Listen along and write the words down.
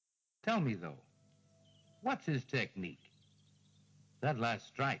Tell me, though, what's his technique? That last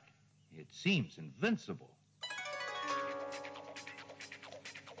strike, it seems invincible.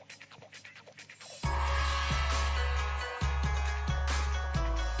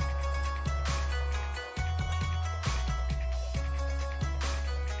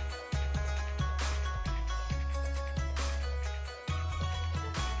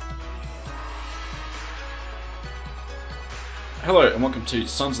 Hello and welcome to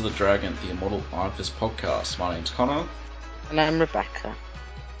Sons of the Dragon, the Immortal Iron Fist podcast. My name's Connor. And I'm Rebecca.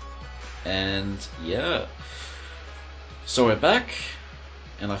 And yeah, so we're back,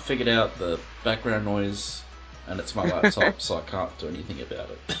 and I figured out the background noise, and it's my laptop, so I can't do anything about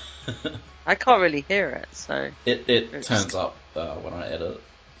it. I can't really hear it, so... It turns up when I edit,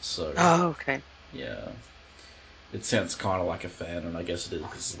 so... Oh, okay. Yeah. It sounds kind of like a fan, and I guess it is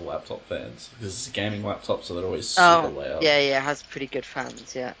because of the laptop fans. Because it's a gaming laptop, so they're always super loud. Yeah, it has pretty good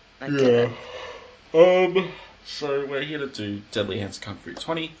fans, yeah. I get it. So we're here to do Deadly Hands Kung Fu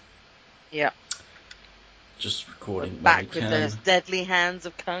 20. Yeah. Just recording when back we with can. those deadly hands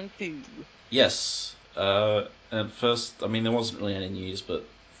of Kung Fu. Yes. And first, I mean, there wasn't really any news, but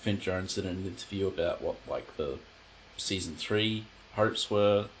Finn Jones did an interview about what, like, the Season 3 hopes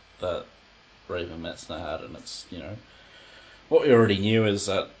were that Raven Metzner had, and it's, you know, what we already knew is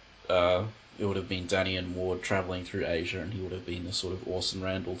that it would have been Danny and Ward travelling through Asia, and he would have been the sort of Orson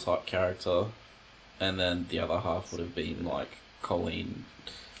Randall type character, and then the other half would have been like Colleen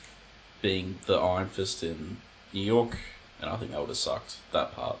being the Iron Fist in New York, and I think that would have sucked,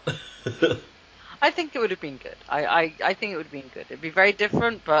 that part. I think it would have been good. I think it would have been good. It'd be very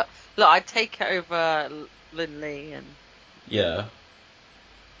different, but look, I'd take it over Lin Lee and... Yeah.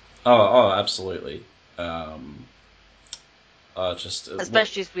 Oh, absolutely.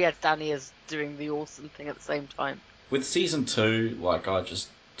 Especially if we had Danny as doing the Orson thing at the same time. With Season 2, like, I just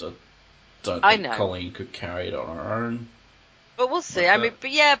don't think Colleen could carry it on her own. But we'll see. I mean, but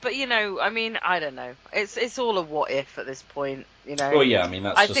you know, I mean, I don't know. It's all a what if at this point, you know. Well, yeah, I mean,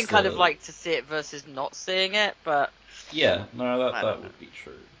 I think I'd have liked to see it versus not seeing it, but... Yeah, no, that would be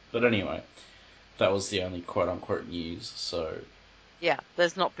true. But anyway, that was the only quote-unquote news, so... Yeah,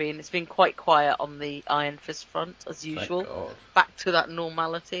 it's been quite quiet on the Iron Fist front, as usual. Thank God. Back to that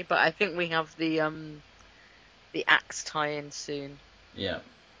normality, but I think we have the Axe tie-in soon. Yeah.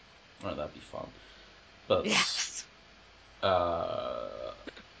 Well, that'd be fun. But... Yes! More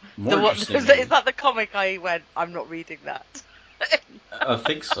interesting... Is that the comic I went, I'm not reading that? I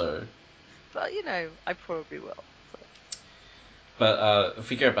think so. But, you know, I probably will. So. But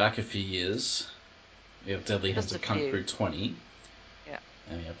if we go back a few years, we have Deadly Hands of Kung Fu 20. Yeah.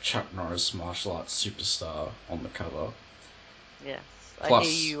 And we have Chuck Norris, martial arts superstar, on the cover. Yes. Plus, I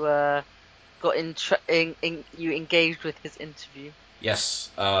hear you you engaged with his interview. Yes,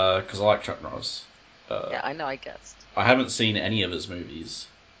 because I like Chuck Norris. Yeah, I know, I guessed. I haven't seen any of his movies,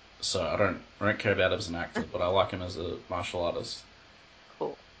 so I don't care about him as an actor, but I like him as a martial artist.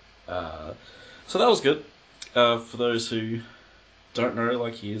 Cool. So that was good. For those who don't know,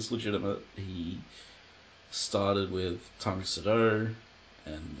 like, he is legitimate. He started with Tang Soo Do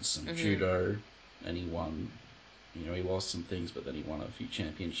and some judo, and he won. You know, he lost some things, but then he won a few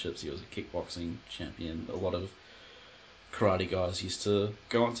championships. He was a kickboxing champion. A lot of karate guys used to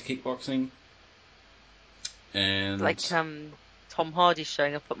go into kickboxing. And like Tom Hardy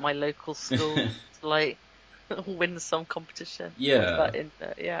showing up at my local school to like win some competition. Yeah.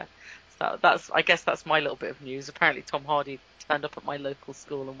 Yeah. So I guess that's my little bit of news. Apparently Tom Hardy turned up at my local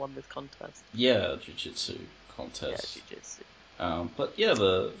school and won this contest. Yeah, jiu-jitsu contest. Yeah, jiu-jitsu. But yeah,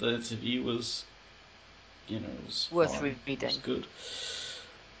 the interview was, you know, it was worth fine. reading. It was good.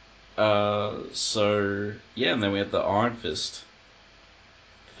 So yeah, and then we had the Iron Fist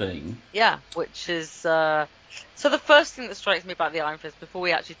thing. Yeah, which is so the first thing that strikes me about the Iron Fist before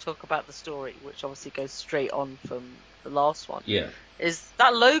we actually talk about the story, which obviously goes straight on from the last one, is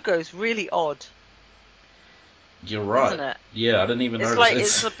that logo's really odd. You're right. Isn't it? Yeah, I didn't even notice.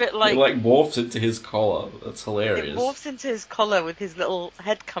 It's a bit like... It like morphs into his collar. That's hilarious. It morphs into his collar with his little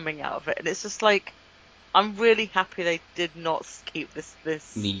head coming out of it, and it's just like, I'm really happy they did not keep this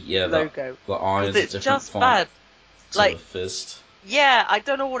logo. The iron's it's a different just font bad. To like the fist. Yeah, I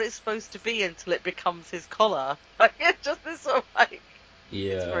don't know what it's supposed to be until it becomes his collar. Like, it's just this sort of like...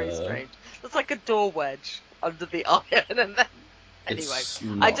 Yeah. It's very strange. It's like a door wedge under the iron, and then... Anyway,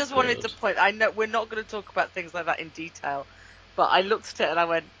 I just wanted to point... I know we're not going to talk about things like that in detail, but I looked at it and I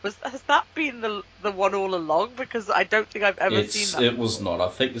went, has that been the one all along? Because I don't think I've ever seen that. It was not. I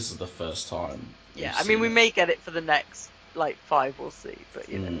think this is the first time. Yeah, I mean, we may get it for the next, like, 5, we'll see, but,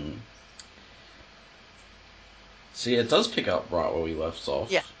 you know. So yeah, it does pick up right where we left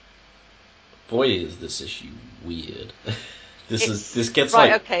off. Yeah. boy, is this issue weird. This gets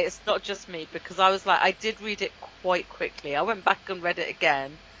right, like... okay, it's not just me, because I was like, I did read it quite quickly. I went back and read it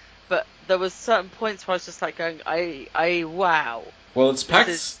again, but there was certain points where I was just like going, wow. Well, it's packed.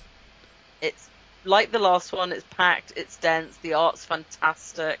 It's like the last one. It's packed. It's dense. The art's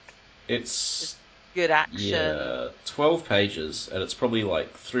fantastic. It's good action. Yeah, 12 pages, and it's probably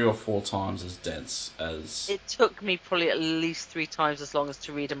like 3 or 4 times as dense as... It took me probably at least 3 times as long as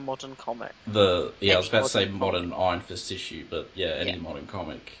to read a modern comic. I was about to say modern Iron Fist issue, but any modern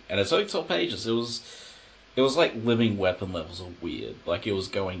comic. And it's only 12 pages. It was like living weapon levels of weird. Like, it was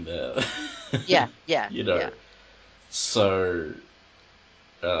going there. Yeah. You know. Yeah. So...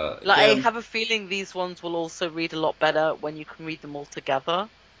 I have a feeling these ones will also read a lot better when you can read them all together.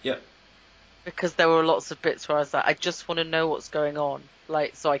 Yep. Because there were lots of bits where I was like, I just want to know what's going on,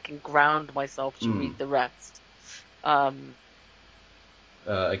 like, so I can ground myself to read the rest. Again,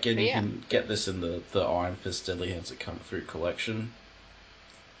 you can get this in the Iron Fist Deadly Hands of Kung Fu collection,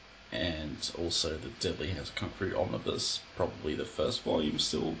 and also the Deadly Hands of Kung Fu Omnibus, probably the first volume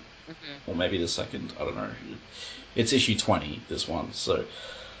still, or maybe the second, I don't know. It's issue 20, this one, so...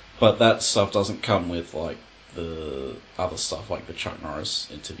 But that stuff doesn't come with, like, the other stuff, like the Chuck Norris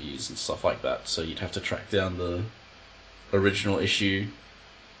interviews and stuff like that, so you'd have to track down the original issue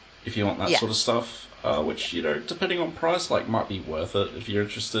if you want that sort of stuff, which, depending on price, like, might be worth it if you're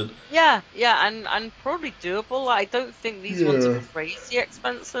interested. Yeah, and probably doable. I don't think these ones are crazy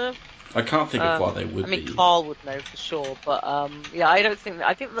expensive. I can't think of why they would be. I mean, Carl would know for sure, but I think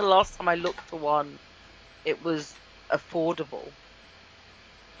the last time I looked for one, it was affordable.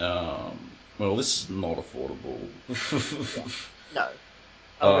 Well, this is not affordable. No.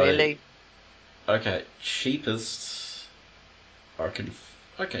 Oh, really? Okay, cheapest I can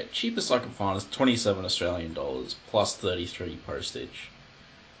find is 27 Australian dollars plus 33 postage.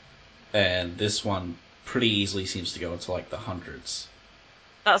 And this one pretty easily seems to go into like the hundreds.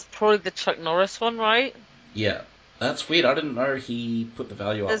 That's probably the Chuck Norris one, right? Yeah. That's weird. I didn't know he put the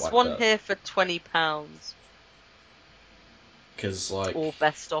value up like that. There's one here for £20. Because, like... Or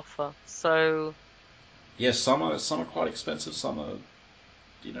best offer, so... Yeah, some are quite expensive, some are...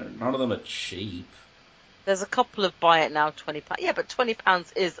 none of them are cheap. There's a couple of buy it now £20. Yeah, but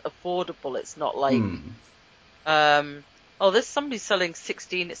 £20 is affordable. It's not like... there's somebody selling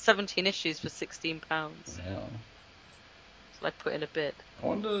 17 issues for £16. Wow. So I put in a bid. I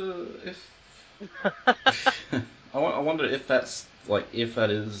wonder if... I wonder if that's, like, if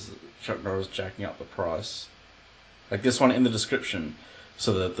that is Chuck Norris jacking up the price. Like this one in the description,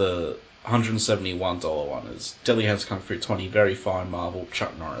 so that the $171 one is Deadly Hands Kung Fu 20, very fine marble,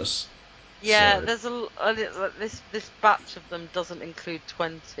 Chuck Norris. Yeah, so... there's this batch of them doesn't include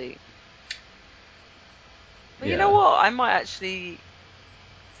 20. But you know what? I might actually...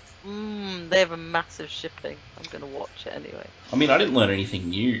 they have a massive shipping. I'm going to watch it anyway. I mean, I didn't learn anything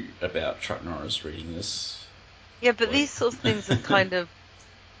new about Chuck Norris reading this. Yeah, but these sorts of things are kind of...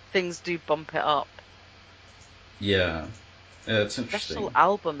 Things do bump it up. Yeah. It's interesting. Special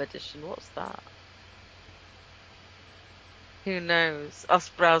album edition, what's that? Who knows? Us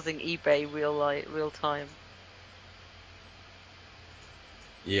browsing eBay real time.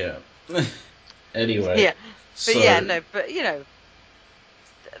 Yeah. Anyway. Yeah.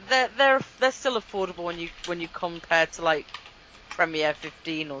 But they're still affordable when you compare to like Premiere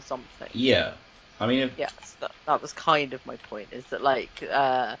 15 or something. Yeah. I mean, that was kind of my point, is that like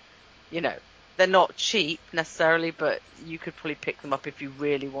they're not cheap necessarily, but you could probably pick them up if you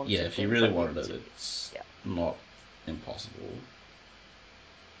really wanted. Yeah, if you really wanted it, it's not impossible.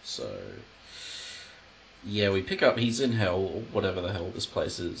 So, yeah, we pick up He's in Hell, or whatever the hell this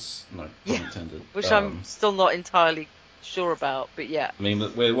place is. No pun intended. Which I'm still not entirely sure about, but yeah. I mean,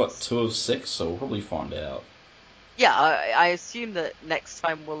 we're 2 of 6, so we'll probably find out. Yeah, I assume that next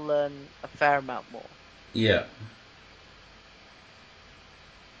time we'll learn a fair amount more. Yeah.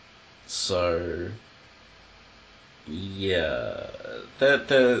 So, yeah,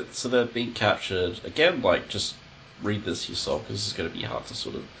 they're being captured again. Like, just read this yourself because it's going to be hard to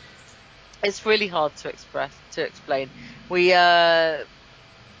sort of. It's really hard to explain. We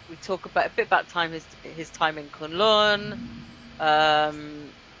talk a bit about his time in Kunlun, a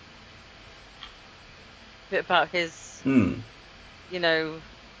bit about his, I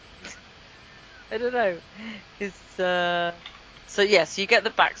don't know, his. So you get the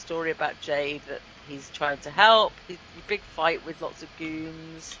backstory about Jade, that he's trying to help. His big fight with lots of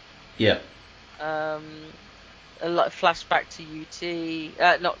goons. Yeah. A lot of flashback to UT,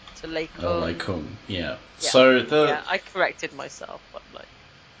 not to Lei Kung. Lei Kung, yeah. So I corrected myself. But like,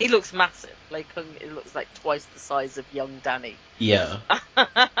 he looks massive. Lei Kung, it looks like twice the size of young Danny. Yeah.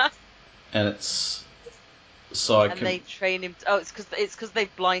 And it's so they train him. It's because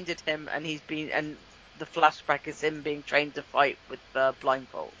they've blinded him, and the flashback is him being trained to fight with the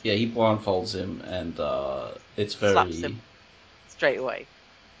blindfold. Yeah, he blindfolds him, and it's very slaps him straight away.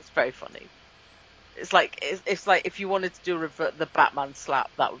 It's very funny. It's like if you wanted to do the Batman slap,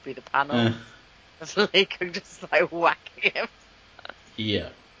 that would be the panel. It's like just like whacking him. Yeah.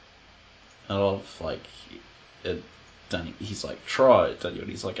 I love like Danny. He's like, try, Daniel, and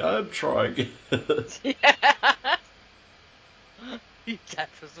he's like, I'm trying. Yeah.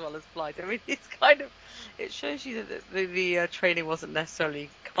 Deaf as well as blind. I mean, it's kind of, it shows you that the training wasn't necessarily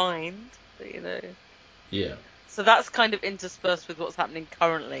kind, you know. Yeah. So that's kind of interspersed with what's happening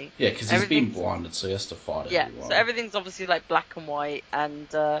currently. Yeah, because he's been blinded, so he has to fight everyone. So everything's obviously like black and white, and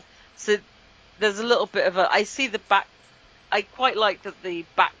so there's a little bit of I see the back. I quite like that the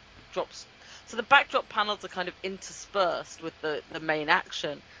backdrops. So the backdrop panels are kind of interspersed with the main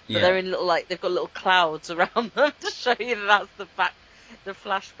action, but they're in little they've got little clouds around them to show you that that's the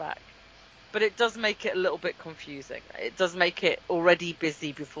flashback. But it does make it a little bit confusing. It does make it already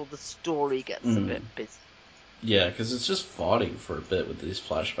busy before the story gets a bit busy. Yeah, because it's just fighting for a bit with these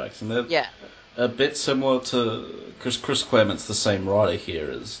flashbacks, and they're a bit similar to Chris Claremont's the same writer here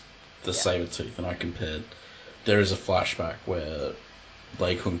as the Sabretooth, and I compared. There is a flashback where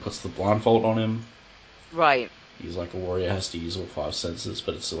Lei Kung puts the blindfold on him. Right. He's like a warrior, has to use all 5 senses,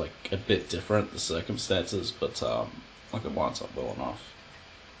 but it's like a bit different, the circumstances, but like it lines up well enough.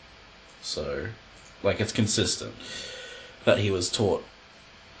 So, like, it's consistent that he was taught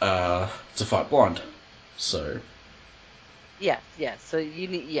to fight blind. So. Yeah. So you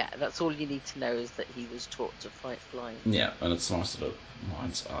need, that's all you need to know is that he was taught to fight blind. Yeah, and it's nice that it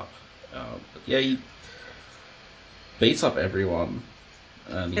lines up. But yeah, he beats up everyone,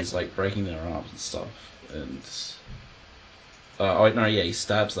 and he's like breaking their arms and stuff. And he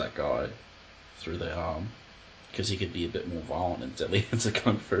stabs that guy through the arm because he could be a bit more violent and deadly into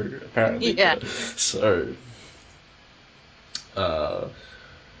Kung Fu, apparently. Yeah. So,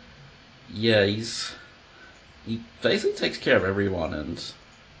 he basically takes care of everyone, and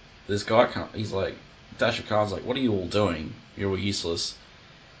this guy he's like, Dasha Khan's like, what are you all doing? You're all useless.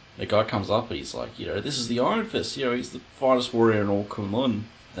 The guy comes up and he's like, this is the Iron Fist, he's the finest warrior in all Kunlun.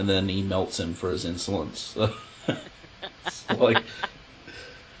 And then he melts him for his insolence. like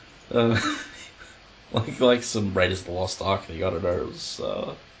some Raiders of the Lost Ark thing, I don't know. It was,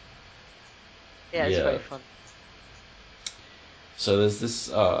 it's very fun. So there's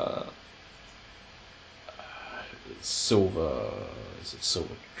this,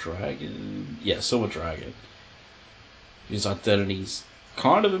 Silver Dragon? Yeah, Silver Dragon. Whose identity's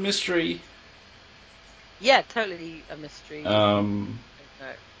kind of a mystery. Yeah, totally a mystery.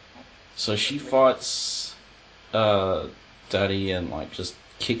 So she fights Daddy and like just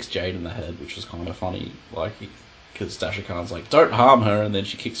kicks Jade in the head, which was kind of funny. Like, because Dasha Khan's like, don't harm her, and then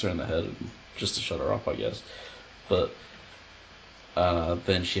she kicks her in the head just to shut her up, I guess. But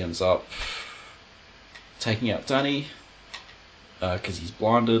then she ends up taking out Danny because he's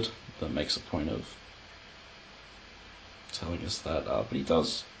blinded. That makes a point of telling us that. But he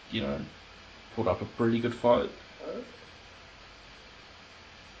does, put up a pretty good fight.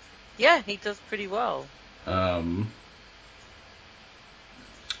 Yeah, he does pretty well. And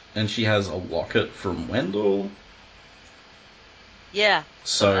she has a locket from Wendell. Yeah.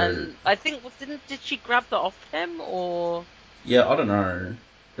 So I think did she grab that off him or? Yeah, I don't know.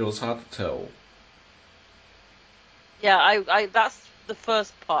 It was hard to tell. Yeah, I that's the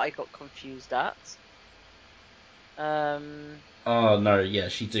first part I got confused at. Oh no, yeah,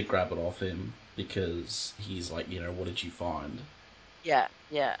 she did grab it off him because he's like, what did you find? Yeah.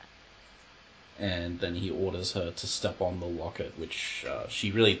 And then he orders her to step on the locket, which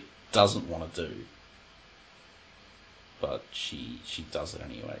she really doesn't want to do. But she does it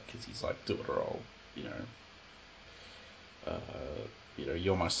anyway, because he's like, do it or I'll,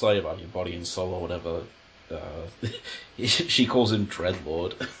 you're my slave, I have your body and soul or whatever. She calls him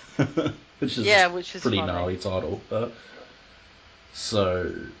Dreadlord, which is a pretty funny. Gnarly title.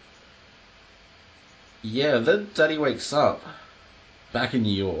 So, yeah, then Daddy wakes up back in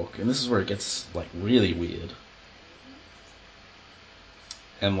New York, and this is where it gets like really weird.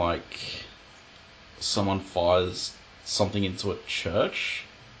 And like, someone fires something into a church.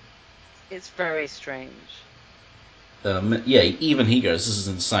 It's very strange. Even he goes, this is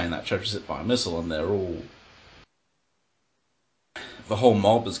insane, that church is hit by a missile, and they're all... The whole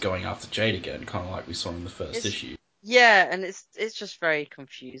mob is going after Jade again, kind of like we saw in the first issue. Yeah, and it's just very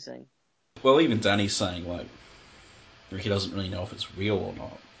confusing. Well, even Danny's saying, like, he doesn't really know if it's real or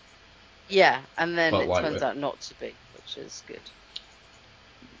not. Yeah, and then it turns out not to be, which is good.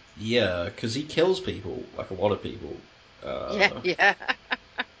 Yeah, because he kills people, like a lot of people. Yeah.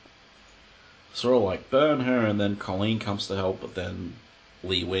 So we're all like, burn her, and then Colleen comes to help, but then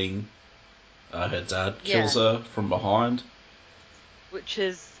Lee Wing, her dad, kills her from behind. Which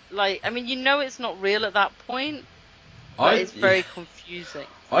is, like, I mean, it's not real at that point, but it's very confusing.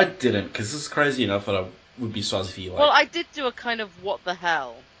 I didn't, because this is crazy enough that I would be surprised if you, like... Well, I did do a kind of what the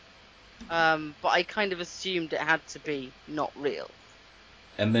hell, but I kind of assumed it had to be not real.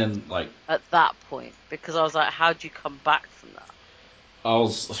 And then, like... At that point, because I was like, how do you come back from that?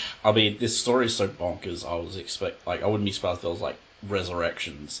 I mean, this story is so bonkers, I wouldn't be surprised if there was, like,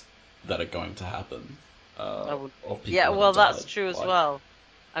 resurrections that are going to happen. Of people well, that's true as well.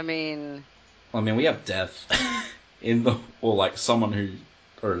 I mean, we have death or like someone who,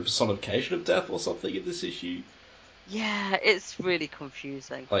 or a personification of death or something in this issue. Yeah, it's really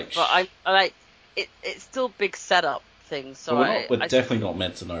confusing. But it's still big setup things. So we're definitely not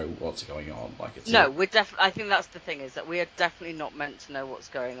meant to know what's going on. We're definitely. I think that's the thing, is that we are definitely not meant to know what's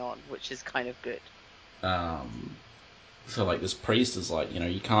going on, which is kind of good. So like this priest is like,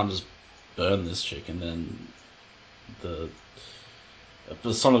 you can't just burn this chick, and then the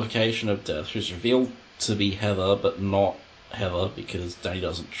personification of death, who's revealed to be Heather, but not Heather because Danny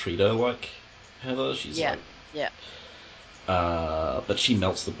doesn't treat her like Heather. She's but she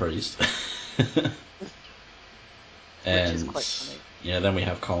melts the priest. And, which is quite funny. Yeah, then we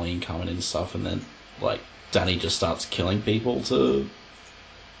have Colleen coming in and stuff, and then like Danny just starts killing people to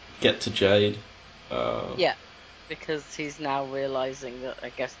get to Jade. Because he's now realizing that I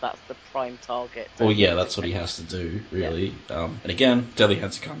guess that's the prime target. Well, yeah, that's what he has to do, really. Yeah. And again, Deadly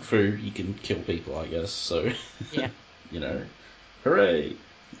Hands of Kung Fu, you can kill people, I guess. So, yeah, hooray!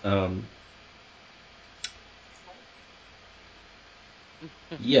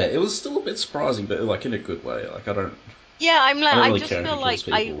 Yeah, it was still a bit surprising, but like in a good way. Like I don't. Yeah, I just feel like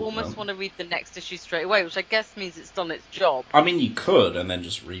people, I almost want to read the next issue straight away, which I guess means it's done its job. I mean, you could, and then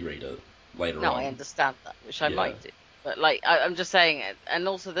just reread it later on. No, I understand that, which I might do. But like, I'm just saying it, and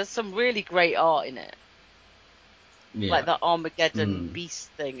also there's some really great art in it. Yeah. Like the Armageddon Beast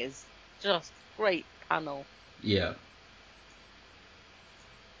thing is just great panel. Yeah.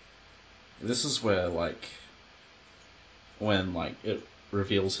 This is where when it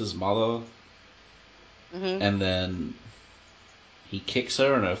reveals his mother, and then he kicks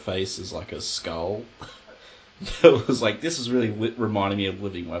her and her face is like a skull. It was like, this is really reminding me of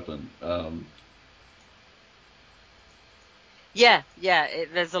Living Weapon. Yeah,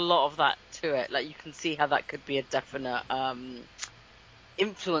 there's a lot of that to it. Like, you can see how that could be a definite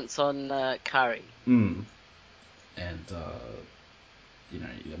influence on Carrie. And,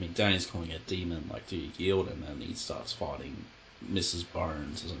 Danny's calling her demon, like, do you yield? And then he starts fighting Mrs.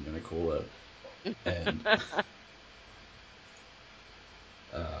 Bones, as I'm going to call her. And,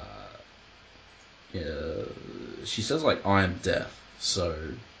 she says, like, I am death. So,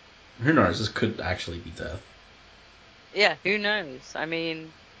 who knows? This could actually be death. Yeah, who knows? I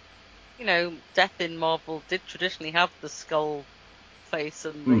mean, death in Marvel did traditionally have the skull face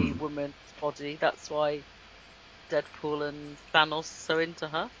and the woman's body. That's why Deadpool and Thanos are so into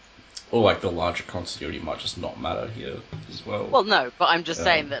her. Or like the larger continuity might just not matter here as well. Well, no, but I'm just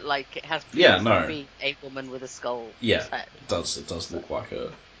saying that like it has previously been a woman with a skull. Yeah, head. It does look like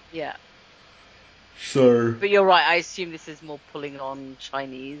her. Yeah. So. But you're right. I assume this is more pulling on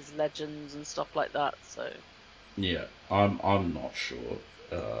Chinese legends and stuff like that. So. Yeah, I'm not sure.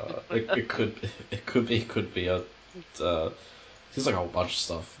 It could be a. There's like a whole bunch of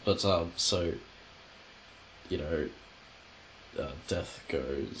stuff, but so. Death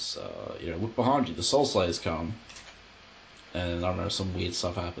goes. Look behind you. The Soul Slayers come, and I don't know, some weird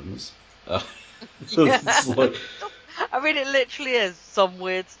stuff happens. Like, I mean, it literally is. Some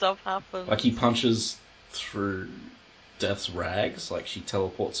weird stuff happens. Like he punches through Death's rags. Like she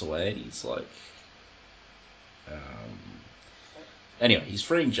teleports away, and he's like. Anyway, he's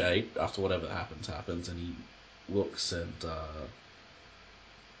freeing Jade after whatever happens, and he looks and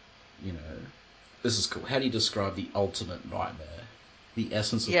this is cool. How do you describe the ultimate nightmare? The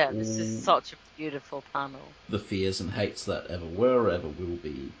essence of all this is such a beautiful panel. The fears and hates that ever were or ever will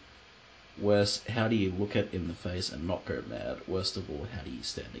be. Worst, how do you look it in the face and not go mad? Worst of all, how do you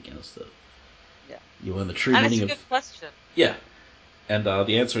stand against it? Yeah. You learn the true meaning of... And it's a good question. Yeah. And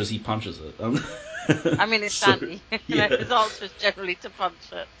the answer is he punches it. I mean, it's Danny. His answer is generally to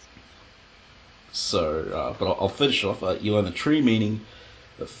punch it. So, but I'll finish off. You learn the true meaning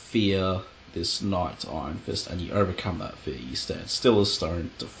of fear this night, Iron Fist, and you overcome that fear. You stand still as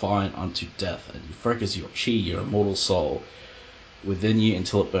stone, defiant unto death, and you focus your chi, your immortal soul, within you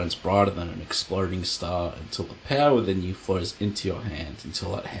until it burns brighter than an exploding star, until the power within you flows into your hand,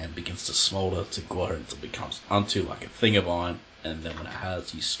 until that hand begins to smolder, to glow, until it becomes unto like a thing of iron, and then when it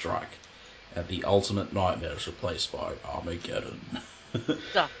has, you strike. And the ultimate nightmare is replaced by Armageddon. Dun,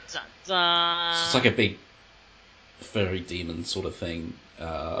 dun, dun. So it's like a big furry demon sort of thing.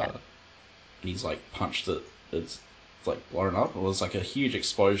 And he's like punched it. It's like blown up. It was like a huge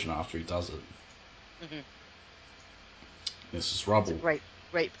explosion after he does it. Mm-hmm. This is rubble. It's a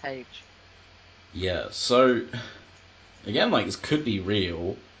great page. Yeah, so again, like this could be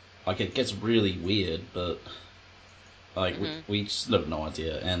real. Like it gets really weird, but like we just have no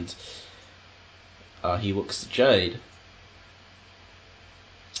idea. And he looks at Jade.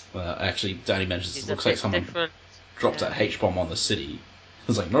 Actually, Danny mentions it looks like someone dropped a H-bomb on the city.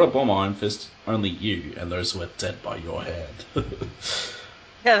 It's like, not a bomb, Iron Fist, only you and those who are dead by your hand.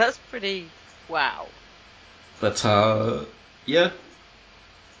 Yeah, that's pretty wow. But, yeah.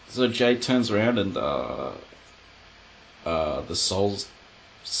 So Jade turns around and, the Soul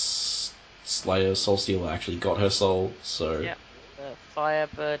Slayer, Soul Stealer actually got her soul, so... Yep, the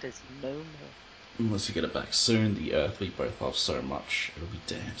Firebird is no more. Unless we get it back soon, the Earth we both love so much, it'll be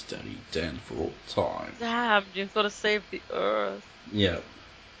damned, Daddy, damned for all time. Damn, you've got to save the Earth. Yeah.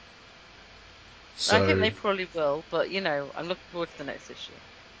 So, I think they probably will, but you know, I'm looking forward to the next issue.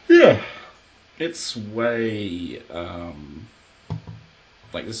 Yeah. It's way,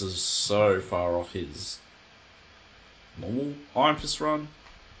 like this is so far off his normal Iron Fist run.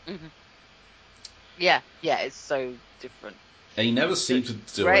 Mm-hmm. Yeah, it's so different. And he never seemed to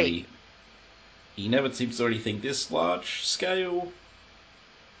do great. He never seems to do anything this large scale.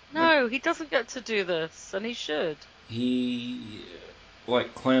 No, he doesn't get to do this, and he should. He,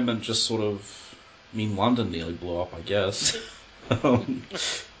 like Claremont, just sort of. I mean, London nearly blew up, I guess. Yeah,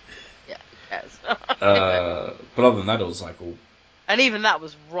 yes. But other than that, it was like all. And even that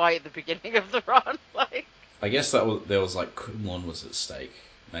was right at the beginning of the run, like. I guess there was like Kunlun was at stake,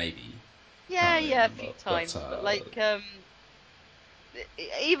 maybe. Yeah, a few times, but like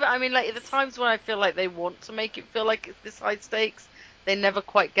even I mean, like the times when I feel like they want to make it feel like it's this high stakes, they never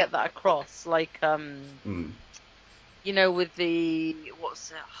quite get that across. Like you know, with the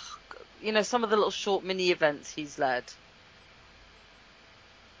you know, some of the little short mini events he's led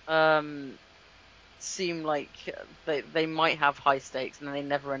seem like they might have high stakes, and then they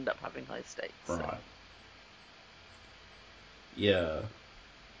never end up having high stakes. Right. So. Yeah.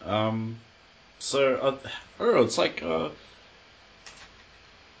 So I don't know. It's like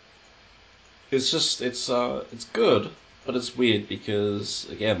it's good, but it's weird because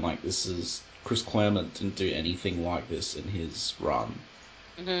again, like this is Chris Claremont didn't do anything like this in his run,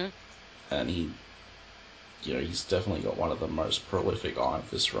 and he's definitely got one of the most prolific Iron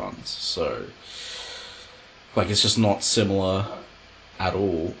Fist runs. So, like, it's just not similar at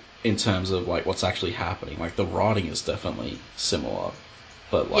all in terms of like what's actually happening. Like the writing is definitely similar,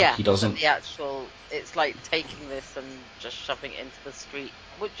 but like he doesn't. The actual, it's like taking this and just shoving it into the street,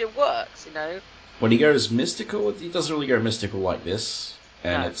 which it works, you know. When he goes mystical, he doesn't really go mystical like this,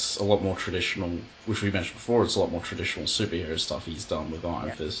 and it's a lot more traditional, which we mentioned before. It's a lot more traditional superhero stuff he's done with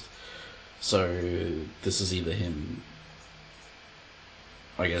Iron Fist. So this is either him,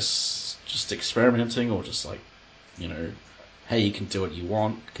 I guess, just experimenting, or just like, you know, hey, you can do what you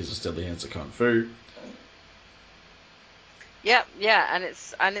want because it's still the hands of kung fu. Yeah, and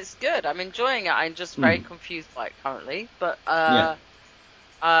it's good. I'm enjoying it. I'm just very confused by it currently, but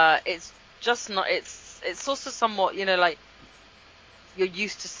it's just not. It's also somewhat, you know, like you're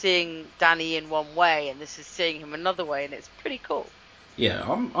used to seeing Danny in one way, and this is seeing him another way, and it's pretty cool. Yeah,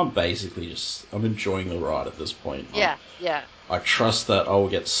 I'm basically I'm enjoying the ride at this point. Yeah. I trust that I will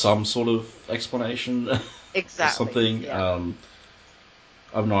get some sort of explanation. Exactly. Or something. Yeah.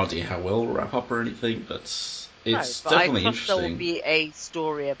 I have no idea how well it'll wrap up or anything, but it's definitely interesting. There will be a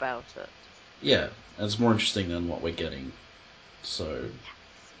story about it. Yeah, and it's more interesting than what we're getting. So,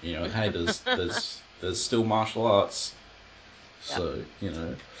 you know, hey, there's still martial arts. So, you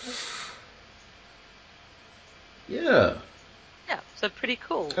know. Yeah. Yeah, so pretty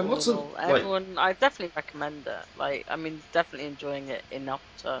cool. And lots of everyone, I definitely recommend it. Like, I mean, definitely enjoying it enough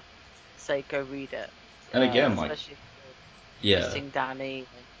to say go read it. And again, especially if you're missing Danny. And,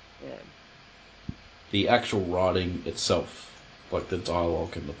 you know. The actual writing itself, like the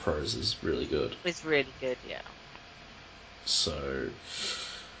dialogue and the prose, is really good. It's really good, yeah. So,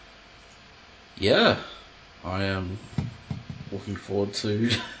 yeah, I am looking forward to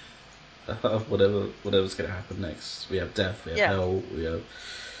whatever's going to happen next. We have death, we have hell, we have.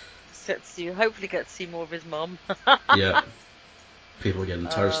 You hopefully get to see more of his mum. People are getting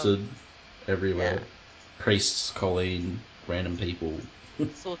toasted everywhere. Priests, Colleen, random people.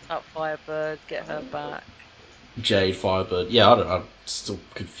 Sort out Firebird, get her back. Jade, Firebird. Yeah, I'm still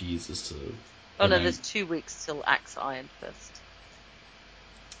confused as to... Oh no, there's 2 weeks till Axe Iron Fist.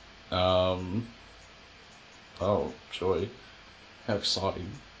 Oh, joy. How exciting.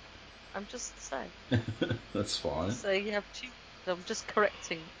 I'm just saying. That's fine. So you have 2... I'm just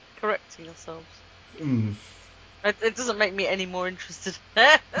correcting ourselves. Mm. It doesn't make me any more interested.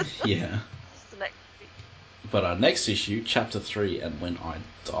 Yeah. Just the next week. But our next issue, Chapter 3, and When I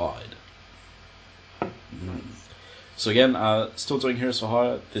Died. So again, still doing Heroes for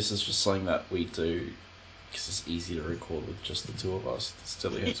Hire. This is just something that we do because it's easy to record with just the two of us.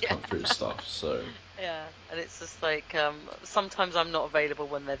 Still, we have to come through stuff. So yeah, and it's just like sometimes I'm not available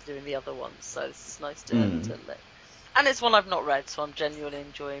when they're doing the other ones, so it's nice to let. And it's one I've not read, so I'm genuinely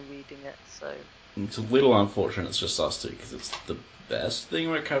enjoying reading it. So it's a little unfortunate it's just us two because it's the best thing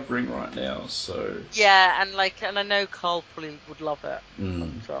we're covering right now. So yeah, and I know Carl probably would love it.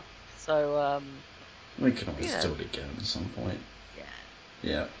 So we can always do it again at some point.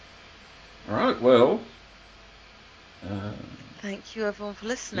 Yeah. All right. Well. Thank you everyone for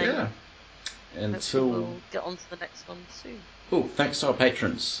listening. Yeah. Until we'll get on to the next one soon. Oh, thanks to our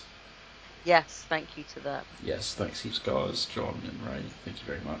patrons. Yes, thank you to them. Yes, thanks heaps guys, John and Ray. Thank you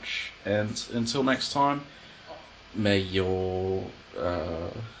very much. And until next time, may your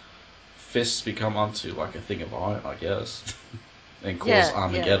fists become unto like a thing of iron, I guess, and cause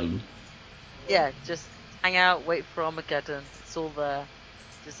Armageddon. Yeah, just hang out, wait for Armageddon. It's all there.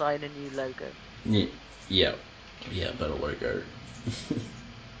 Design a new logo. Yeah, better logo.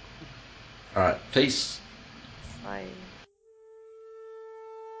 Alright, peace. Bye.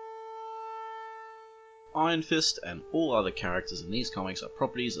 Iron Fist and all other characters in these comics are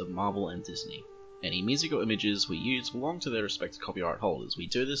properties of Marvel and Disney. Any music or images we use belong to their respective copyright holders. We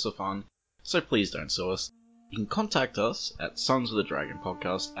do this for fun, so please don't sue us. You can contact us at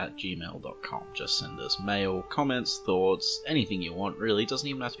sonsofthedragonpodcast@gmail.com. Just send us mail, comments, thoughts, anything you want really. It doesn't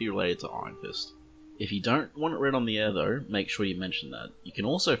even have to be related to Iron Fist. If you don't want it read on the air though, make sure you mention that. You can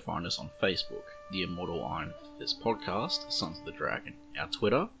also find us on Facebook, the Immortal Iron Fist Podcast, Sons of the Dragon. Our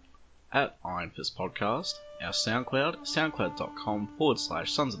Twitter, at Iron Fist Podcast, our SoundCloud,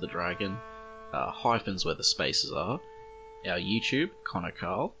 soundcloud.com/Sons of the Dragon, hyphens where the spaces are, our YouTube, Connor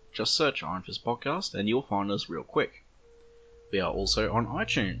Carl, just search Iron Fist Podcast and you'll find us real quick. We are also on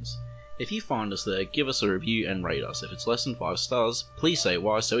iTunes. If you find us there, give us a review and rate us. If it's less than 5 stars, please say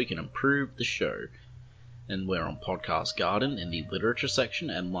why so we can improve the show. And we're on Podcast Garden in the literature section,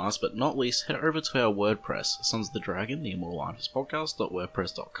 and last but not least, head over to our WordPress, Sons of the Dragon, the Immortal Iron Fist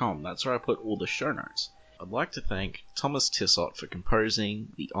Podcast.wordpress.com. That's where I put all the show notes. I'd like to thank Thomas Tissot for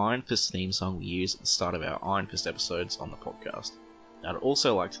composing the Iron Fist theme song we use at the start of our Iron Fist episodes on the podcast. I'd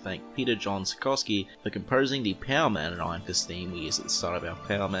also like to thank Peter John Sikorsky for composing the Power Man and Iron Fist theme we use at the start of our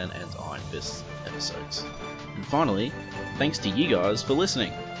Power Man and Iron Fist episodes. And finally, thanks to you guys for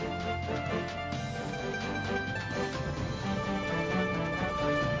listening.